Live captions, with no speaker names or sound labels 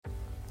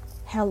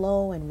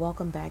Hello and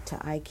welcome back to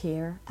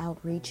iCare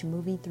Outreach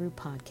Moving Through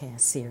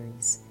podcast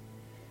series.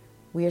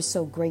 We are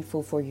so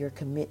grateful for your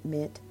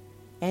commitment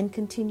and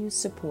continued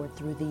support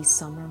through these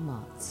summer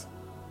months.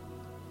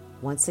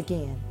 Once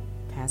again,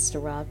 Pastor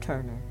Rob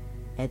Turner,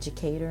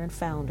 educator and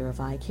founder of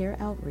iCare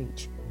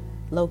Outreach,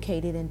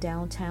 located in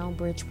downtown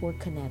Bridgeport,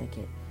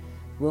 Connecticut,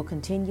 will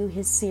continue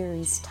his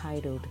series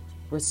titled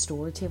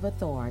Restorative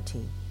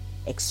Authority,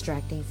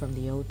 extracting from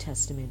the Old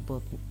Testament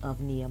book of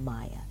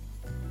Nehemiah.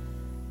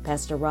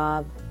 Pastor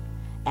Rob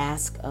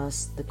asked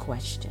us the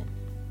question,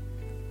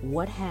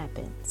 what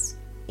happens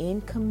in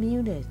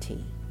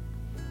community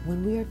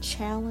when we are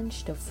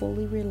challenged to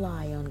fully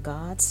rely on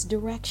God's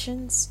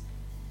directions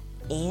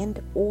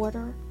and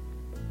order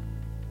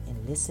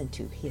and listen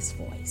to His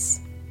voice?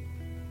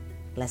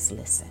 Let's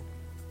listen.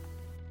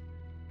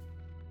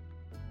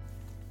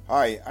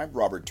 Hi, I'm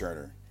Robert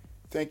Turner.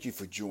 Thank you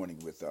for joining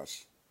with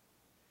us.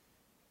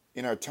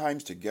 In our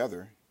times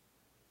together,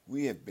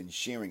 we have been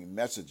sharing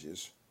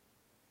messages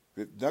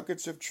with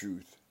nuggets of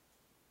truth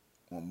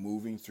on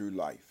moving through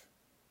life.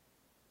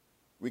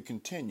 We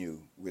continue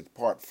with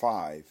part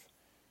 5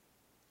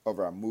 of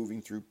our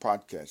Moving Through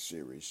podcast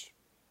series,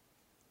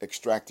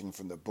 extracting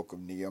from the book of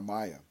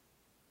Nehemiah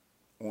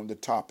on the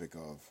topic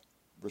of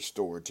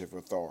restorative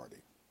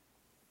authority.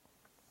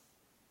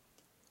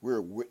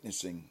 We're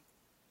witnessing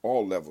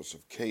all levels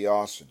of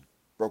chaos and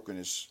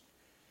brokenness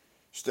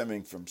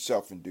stemming from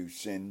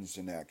self-induced sins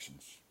and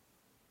actions.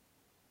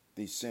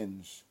 These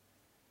sins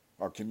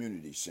are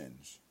community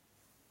sins,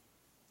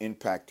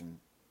 impacting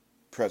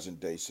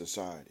present-day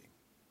society.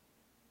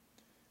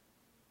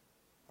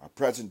 Our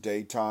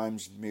present-day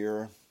times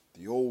mirror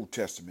the Old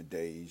Testament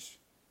days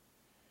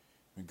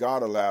when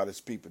God allowed His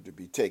people to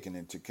be taken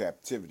into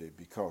captivity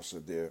because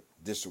of their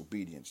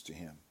disobedience to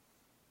Him.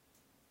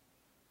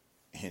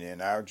 And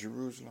in our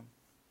Jerusalem,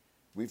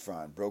 we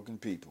find broken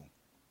people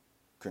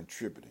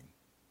contributing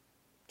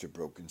to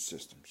broken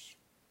systems.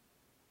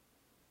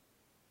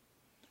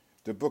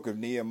 The book of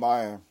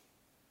Nehemiah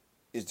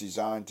is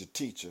designed to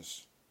teach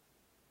us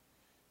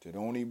that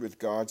only with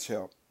God's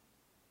help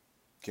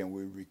can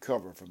we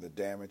recover from the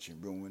damage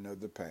and ruin of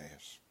the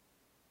past.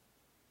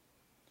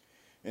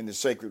 In the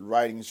sacred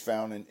writings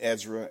found in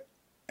Ezra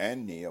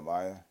and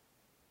Nehemiah,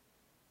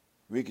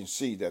 we can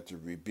see that the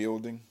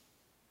rebuilding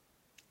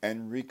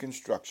and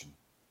reconstruction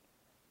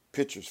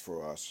pictures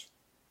for us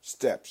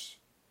steps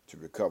to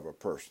recover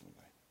personally.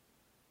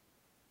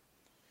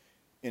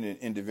 In an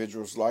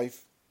individual's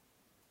life,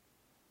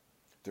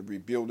 the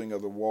rebuilding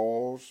of the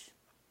walls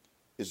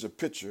is a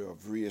picture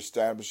of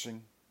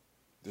reestablishing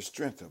the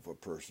strength of a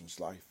person's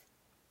life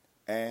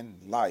and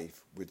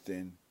life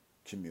within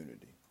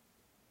community.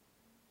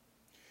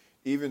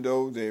 Even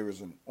though there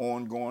is an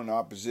ongoing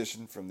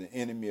opposition from the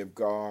enemy of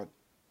God,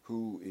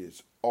 who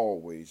is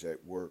always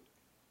at work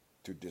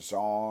to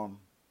disarm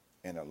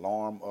and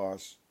alarm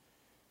us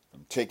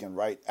from taking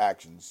right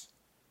actions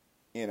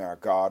in our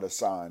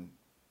God-assigned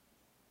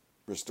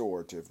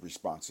restorative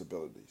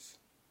responsibilities.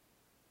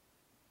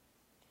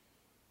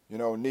 You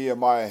know,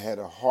 Nehemiah had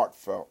a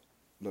heartfelt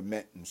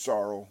lament and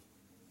sorrow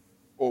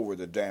over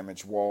the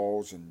damaged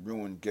walls and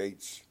ruined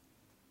gates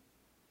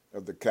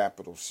of the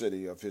capital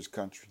city of his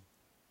country.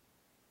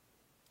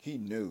 He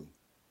knew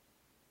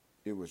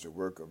it was a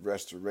work of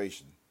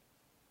restoration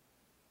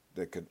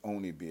that could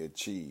only be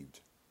achieved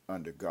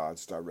under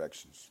God's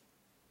directions.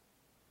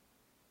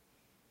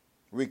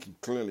 We can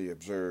clearly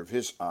observe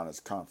his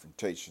honest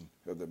confrontation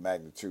of the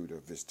magnitude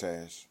of his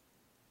task,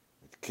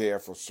 with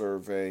careful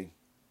survey,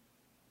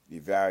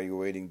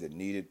 evaluating the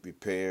needed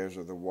repairs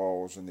of the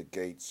walls and the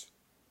gates.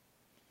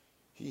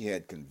 He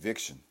had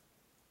conviction,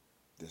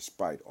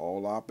 despite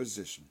all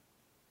opposition,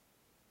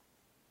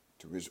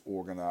 to his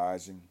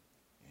organizing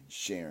and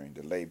sharing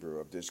the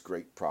labor of this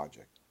great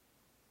project.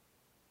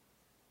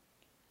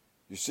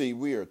 You see,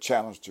 we are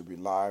challenged to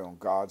rely on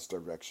God's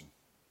direction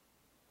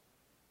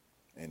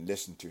and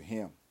listen to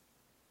Him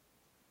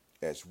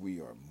as we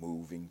are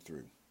moving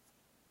through.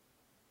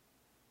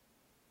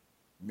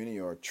 Many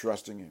are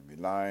trusting and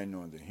relying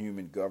on the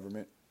human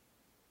government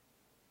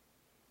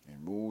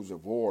and rules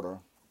of order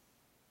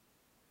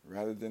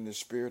rather than the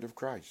Spirit of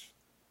Christ.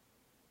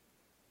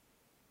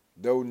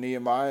 Though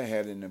Nehemiah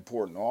had an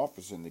important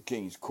office in the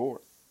king's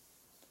court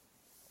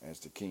as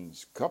the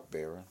king's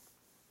cupbearer,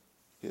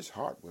 his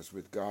heart was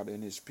with God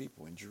and His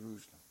people in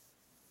Jerusalem.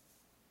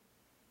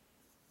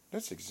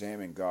 Let's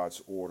examine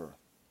God's order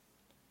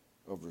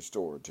of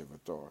restorative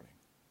authority.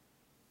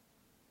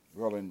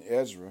 Well, in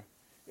Ezra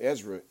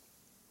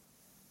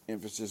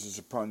emphasis is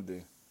upon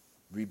the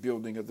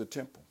rebuilding of the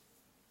temple.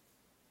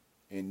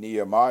 In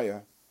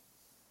Nehemiah,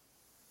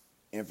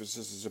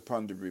 emphasis is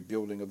upon the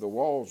rebuilding of the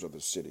walls of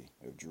the city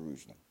of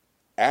Jerusalem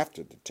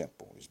after the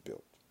temple is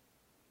built.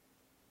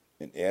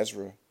 In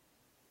Ezra,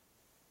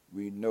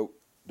 we note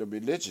the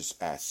religious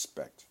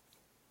aspect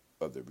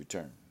of the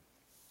return.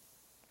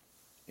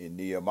 In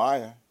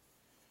Nehemiah,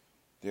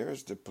 there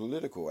is the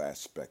political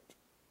aspect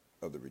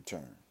of the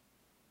return.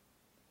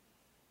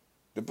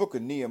 The book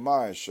of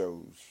Nehemiah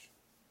shows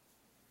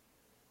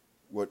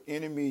what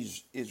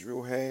enemies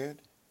Israel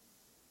had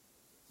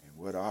and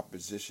what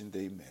opposition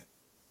they met.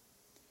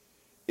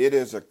 It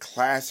is a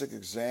classic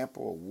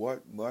example of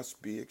what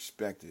must be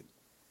expected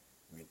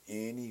when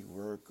any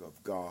work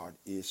of God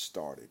is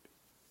started.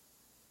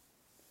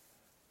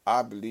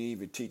 I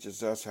believe it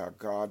teaches us how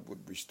God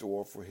would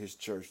restore for his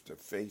church the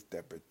faith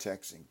that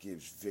protects and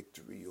gives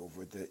victory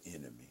over the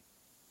enemy,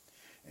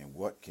 and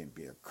what can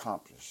be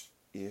accomplished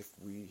if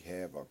we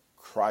have a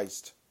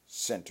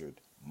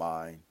Christ-centered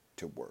mind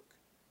to work.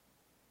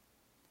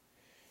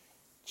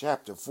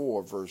 Chapter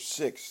 4, verse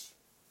 6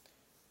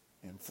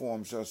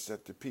 informs us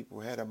that the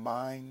people had a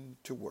mind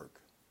to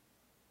work.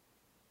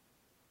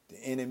 The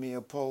enemy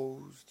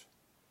opposed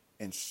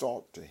and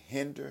sought to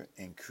hinder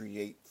and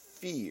create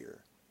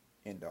fear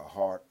in the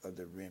heart of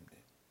the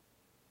remnant.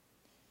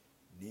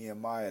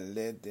 Nehemiah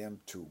led them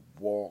to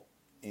walk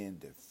in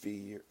the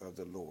fear of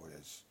the Lord,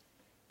 as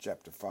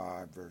chapter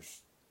 5,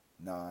 verse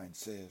 9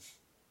 says.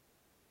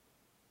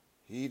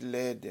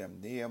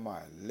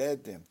 Nehemiah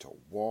led them to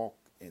walk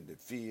in the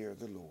fear of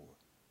the Lord.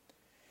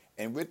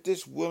 And with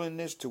this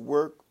willingness to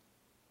work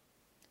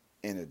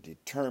and a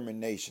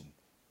determination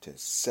to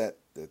set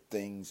the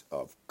things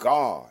of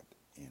God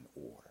in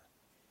order,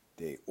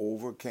 they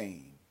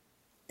overcame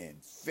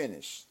and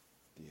finished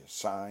the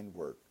assigned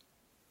work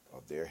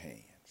of their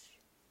hands.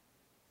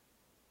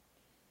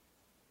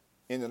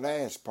 In the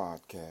last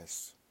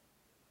podcast,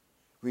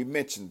 we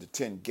mentioned the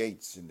 10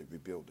 gates in the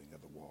rebuilding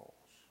of the walls.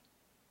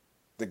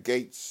 The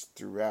gates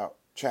throughout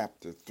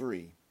chapter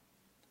 3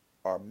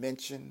 are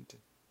mentioned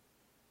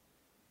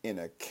in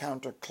a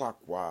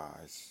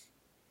counterclockwise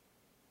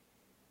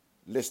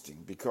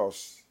listing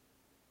because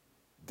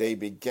they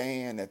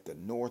began at the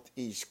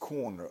northeast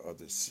corner of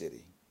the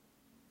city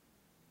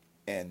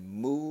and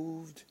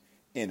moved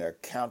in a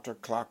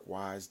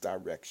counterclockwise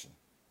direction.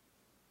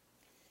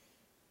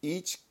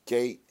 Each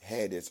gate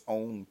had its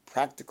own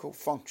practical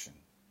function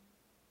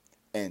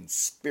and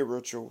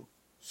spiritual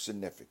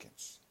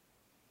significance.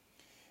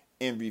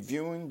 In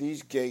reviewing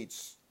these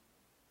gates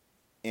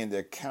in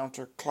their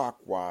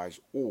counterclockwise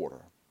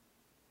order,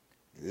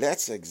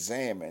 let's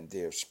examine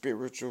their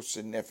spiritual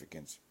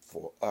significance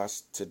for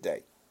us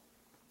today.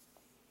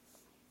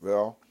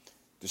 Well,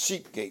 the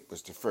sheep gate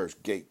was the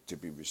first gate to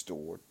be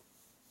restored,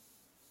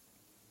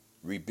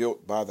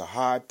 rebuilt by the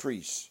high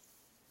priest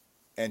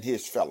and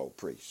his fellow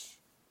priests.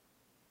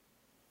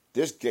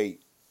 This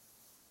gate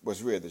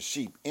was where the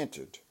sheep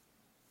entered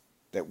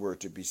that were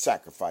to be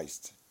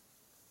sacrificed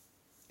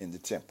in the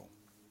temple.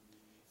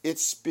 It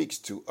speaks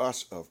to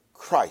us of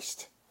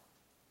Christ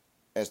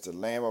as the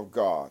Lamb of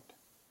God,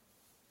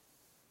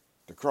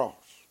 the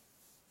cross.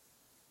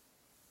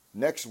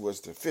 Next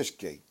was the fish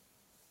gate,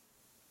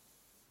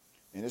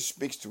 and it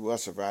speaks to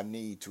us of our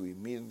need to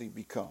immediately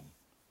become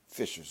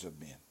fishers of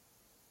men.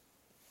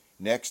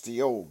 Next,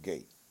 the old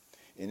gate,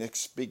 and it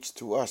speaks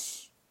to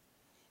us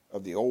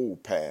of the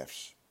old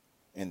paths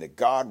and the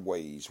God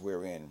ways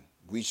wherein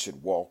we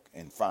should walk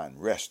and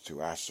find rest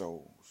to our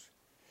souls.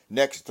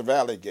 Next, the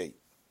valley gate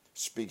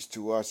speaks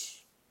to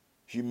us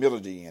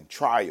humility and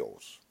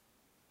trials,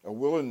 a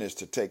willingness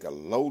to take a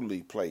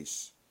lowly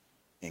place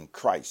in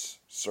Christ's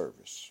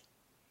service.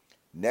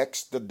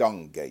 Next, the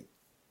dung gate,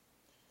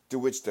 to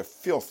which the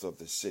filth of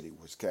the city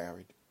was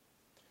carried,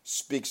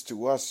 speaks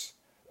to us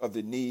of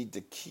the need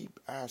to keep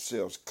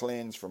ourselves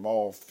cleansed from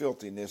all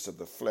filthiness of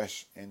the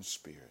flesh and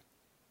spirit.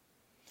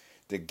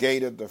 The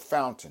gate of the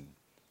fountain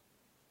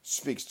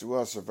speaks to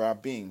us of our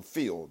being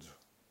filled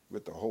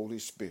with the Holy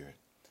Spirit.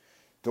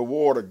 The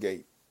water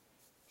gate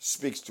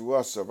speaks to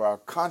us of our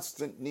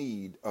constant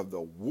need of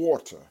the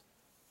water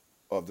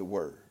of the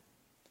Word.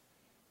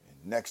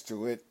 And next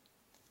to it,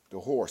 the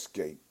horse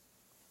gate.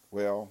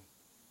 Well,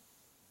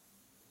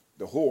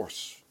 the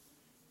horse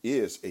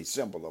is a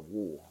symbol of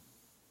war.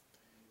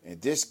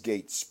 And this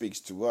gate speaks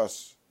to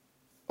us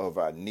of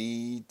our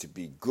need to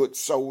be good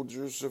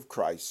soldiers of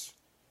Christ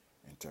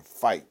and to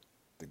fight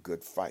the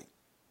good fight.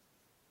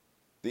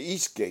 The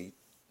east gate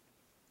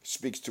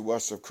speaks to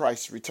us of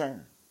Christ's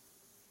return.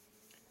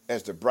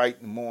 As the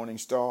bright morning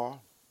star,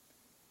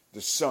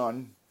 the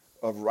sun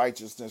of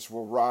righteousness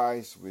will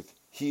rise with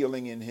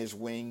healing in his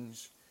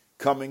wings,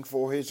 coming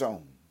for his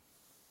own.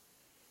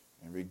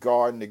 And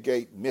regarding the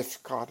gate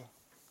Mifkah,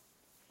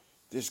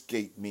 this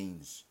gate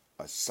means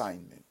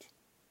assignment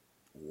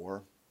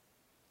or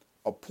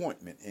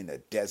appointment in a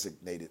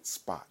designated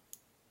spot.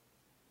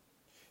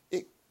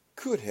 It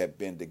could have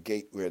been the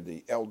gate where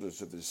the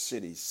elders of the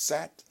city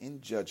sat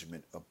in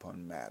judgment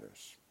upon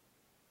matters.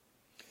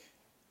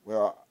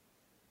 Well,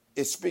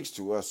 it speaks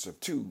to us of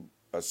two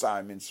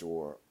assignments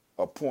or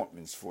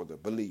appointments for the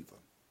believer.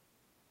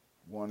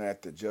 One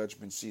at the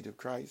judgment seat of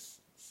Christ,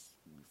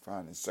 we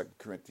find in 2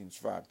 Corinthians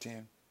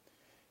 5:10,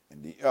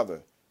 and the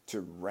other to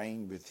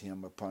reign with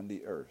him upon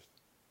the earth,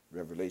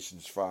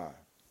 Revelations 5,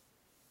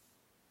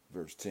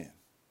 verse 10.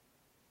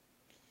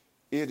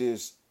 It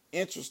is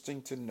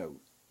interesting to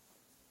note,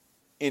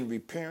 in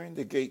repairing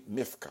the gate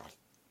Mifkah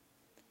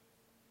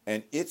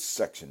and its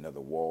section of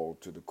the wall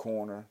to the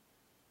corner,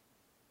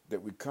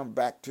 that we come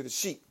back to the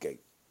sheep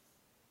gate.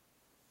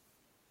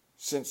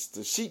 Since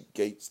the sheep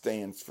gate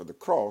stands for the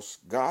cross,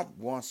 God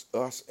wants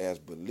us as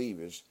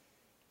believers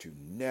to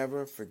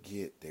never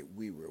forget that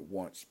we were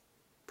once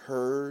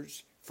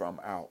purged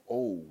from our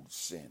old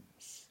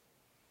sins,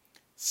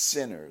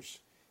 sinners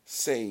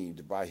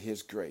saved by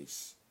his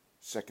grace.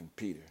 2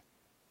 Peter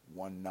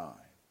 1:9.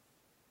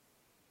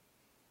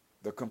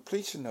 The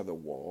completion of the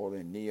wall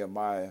in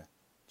Nehemiah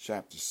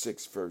chapter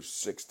 6, verse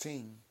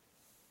 16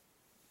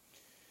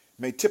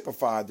 may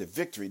typify the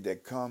victory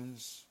that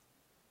comes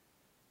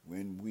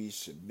when we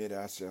submit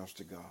ourselves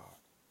to God.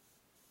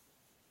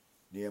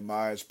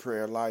 Nehemiah's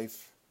prayer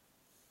life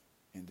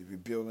and the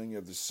rebuilding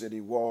of the city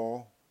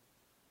wall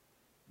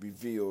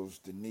reveals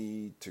the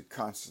need to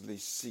constantly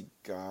seek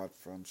God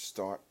from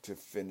start to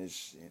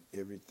finish in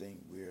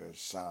everything we are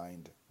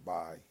assigned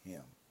by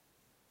him.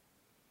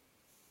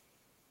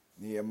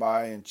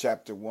 Nehemiah in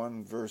chapter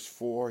 1, verse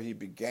 4, he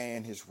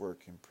began his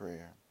work in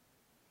prayer.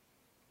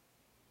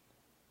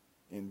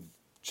 In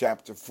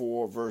chapter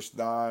 4, verse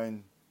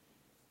 9,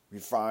 we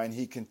find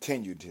he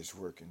continued his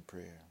work in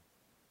prayer.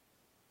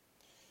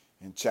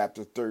 In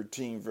chapter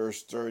 13,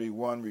 verse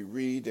 31, we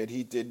read that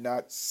he did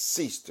not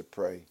cease to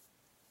pray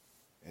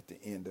at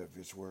the end of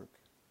his work.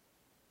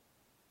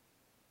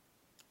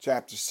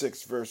 Chapter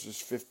 6, verses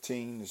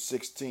 15 to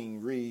 16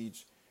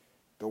 reads,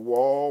 the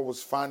wall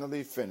was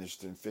finally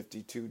finished in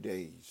 52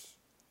 days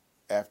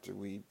after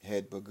we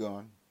had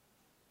begun.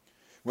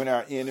 When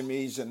our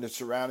enemies and the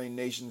surrounding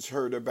nations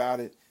heard about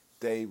it,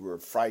 they were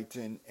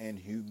frightened and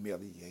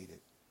humiliated.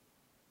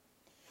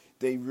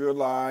 They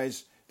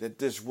realized that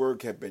this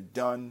work had been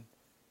done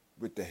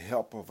with the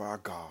help of our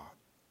God.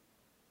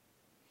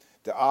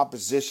 The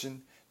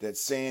opposition that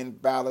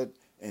Sanballat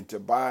and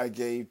Tobiah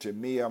gave to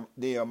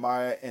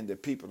Nehemiah and the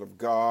people of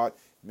God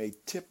may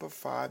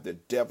typify the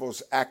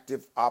devil's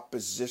active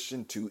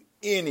opposition to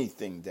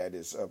anything that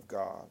is of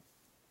God.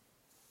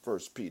 1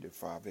 Peter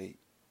 5:8.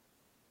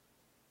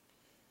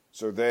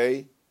 So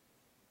they,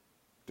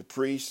 the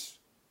priests,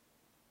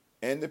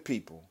 and the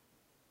people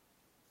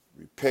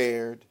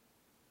repaired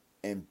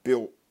and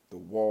built the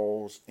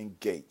walls and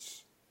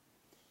gates.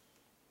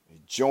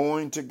 They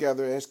joined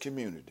together as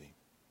community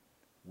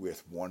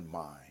with one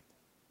mind.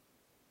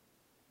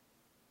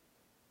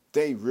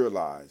 They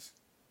realized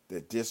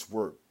that this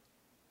work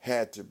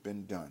had to have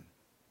been done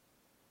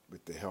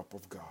with the help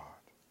of God.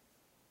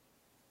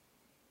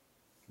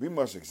 We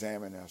must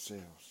examine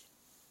ourselves.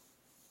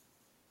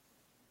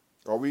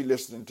 Are we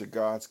listening to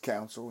God's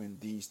counsel in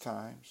these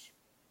times?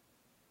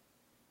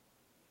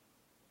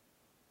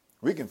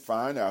 We can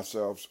find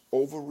ourselves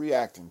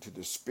overreacting to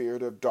the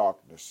spirit of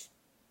darkness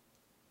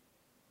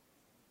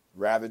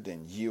rather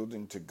than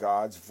yielding to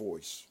God's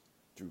voice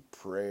through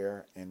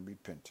prayer and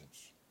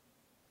repentance.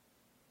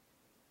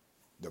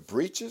 The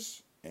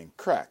breaches and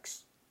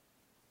cracks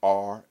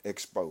are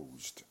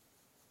exposed.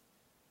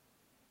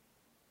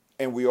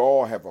 And we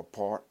all have a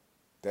part,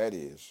 that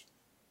is,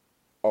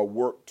 a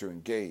work to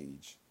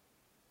engage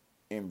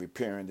in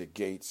repairing the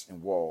gates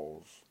and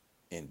walls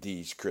in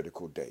these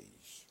critical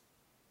days.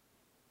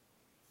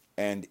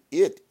 And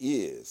it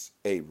is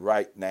a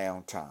right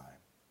now time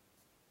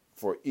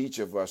for each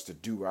of us to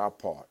do our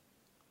part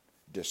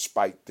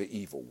despite the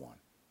evil one.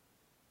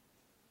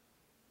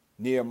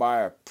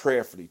 Nehemiah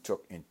prayerfully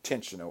took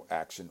intentional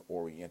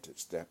action-oriented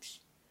steps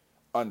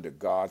under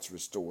God's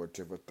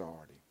restorative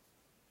authority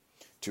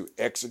to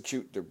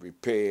execute the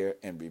repair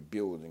and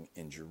rebuilding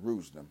in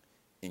Jerusalem,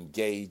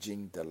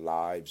 engaging the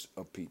lives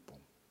of people.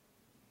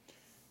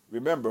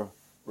 Remember,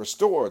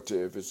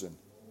 restorative is an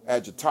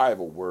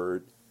adjectival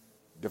word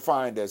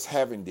defined as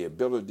having the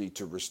ability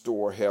to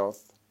restore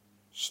health,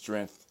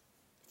 strength,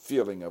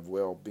 feeling of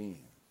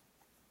well-being.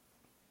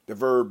 The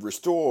verb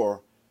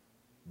restore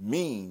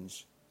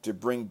means to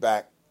bring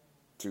back,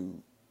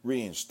 to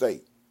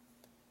reinstate.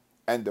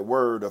 And the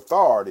word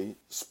authority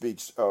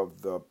speaks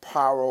of the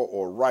power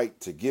or right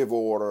to give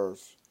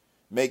orders,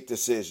 make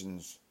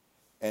decisions,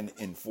 and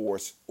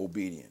enforce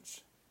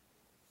obedience.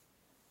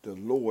 The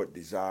Lord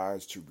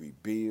desires to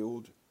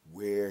rebuild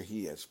where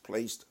he has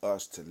placed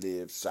us to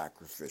live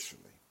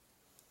sacrificially.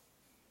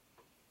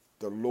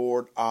 The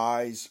Lord's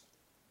eyes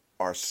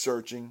are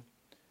searching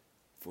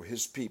for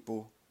his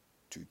people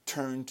to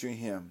turn to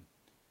him,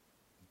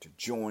 to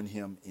join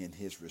him in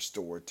his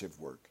restorative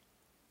work.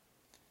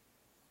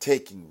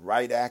 Taking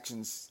right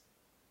actions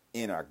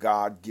in our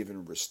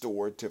God-given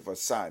restorative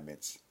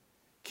assignments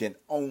can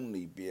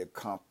only be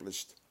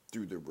accomplished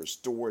through the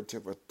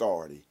restorative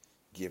authority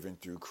given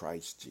through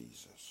Christ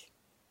Jesus.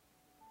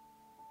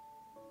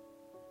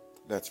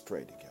 Let's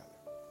pray together.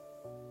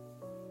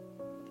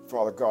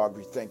 Father God,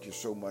 we thank you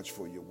so much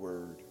for your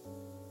word.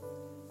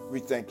 We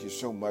thank you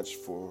so much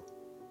for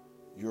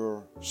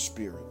your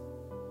spirit.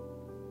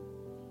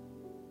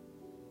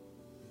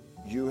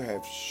 You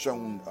have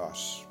shown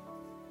us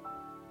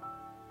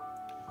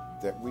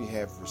that we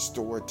have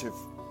restorative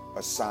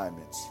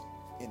assignments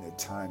in a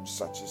time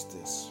such as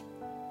this.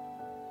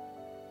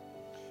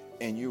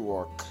 And you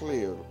are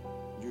clear,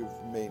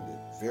 you've made it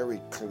very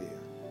clear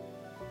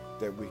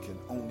that we can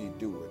only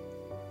do it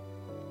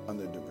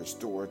under the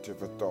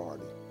restorative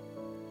authority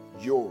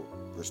your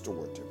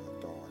restorative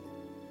authority,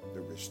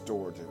 the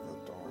restorative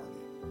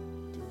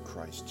authority through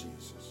Christ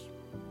Jesus.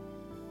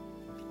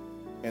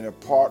 And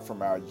apart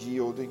from our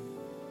yielding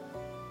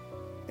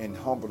and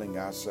humbling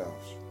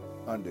ourselves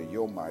under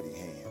your mighty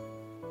hand,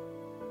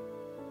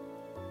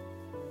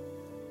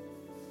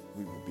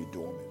 we will be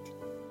dormant.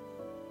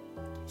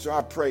 So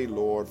I pray,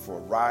 Lord, for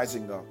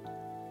rising up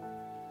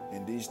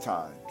in these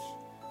times,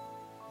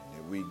 and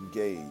that we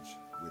engage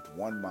with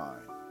one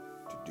mind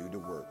to do the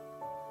work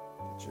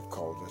that you've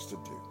called us to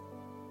do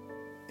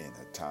in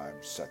a time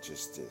such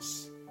as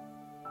this.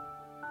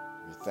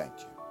 We thank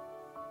you.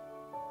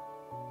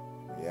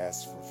 We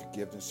ask for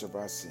forgiveness of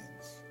our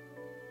sins,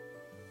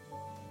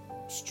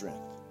 strength.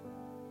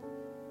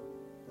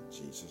 In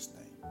Jesus'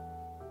 name,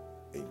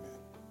 amen.